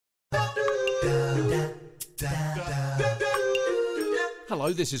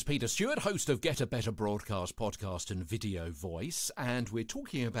Hello, this is Peter Stewart, host of Get a Better Broadcast podcast and video voice, and we're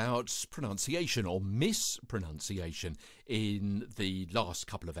talking about pronunciation or mispronunciation in the last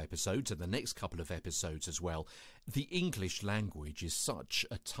couple of episodes and the next couple of episodes as well. The English language is such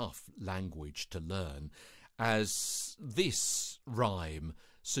a tough language to learn, as this rhyme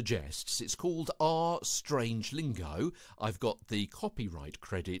suggests. It's called Our Strange Lingo. I've got the copyright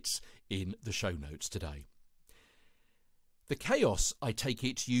credits in the show notes today. The chaos, I take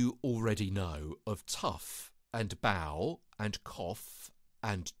it, you already know, of tough and bough and cough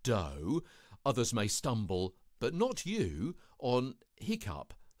and dough. Others may stumble, but not you, on hiccough,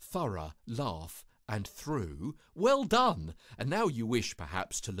 thorough, laugh and through. Well done! And now you wish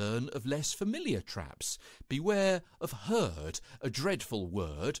perhaps to learn of less familiar traps. Beware of herd, a dreadful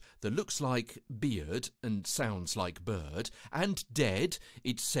word that looks like beard and sounds like bird, and dead,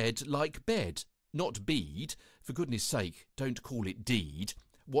 it's said like bed. Not bead. For goodness sake, don't call it deed.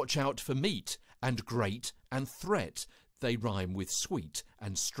 Watch out for meat and great and threat. They rhyme with sweet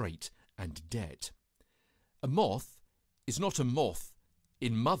and straight and debt. A moth is not a moth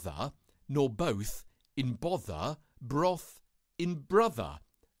in mother, nor both in bother, broth in brother.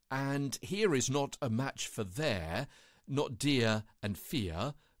 And here is not a match for there, not dear and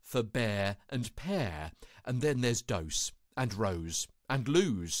fear, for bear and pear. And then there's dose and rose and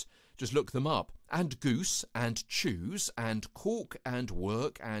lose. Just look them up. And goose and choose and cork and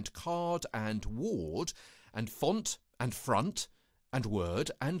work and card and ward and font and front and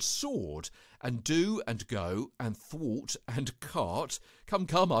word and sword and do and go and thwart and cart.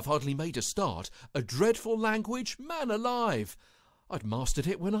 Come, I've hardly made a start. A dreadful language, man alive. I'd mastered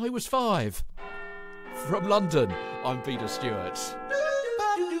it when I was 5. From London, I'm Peter Stewart.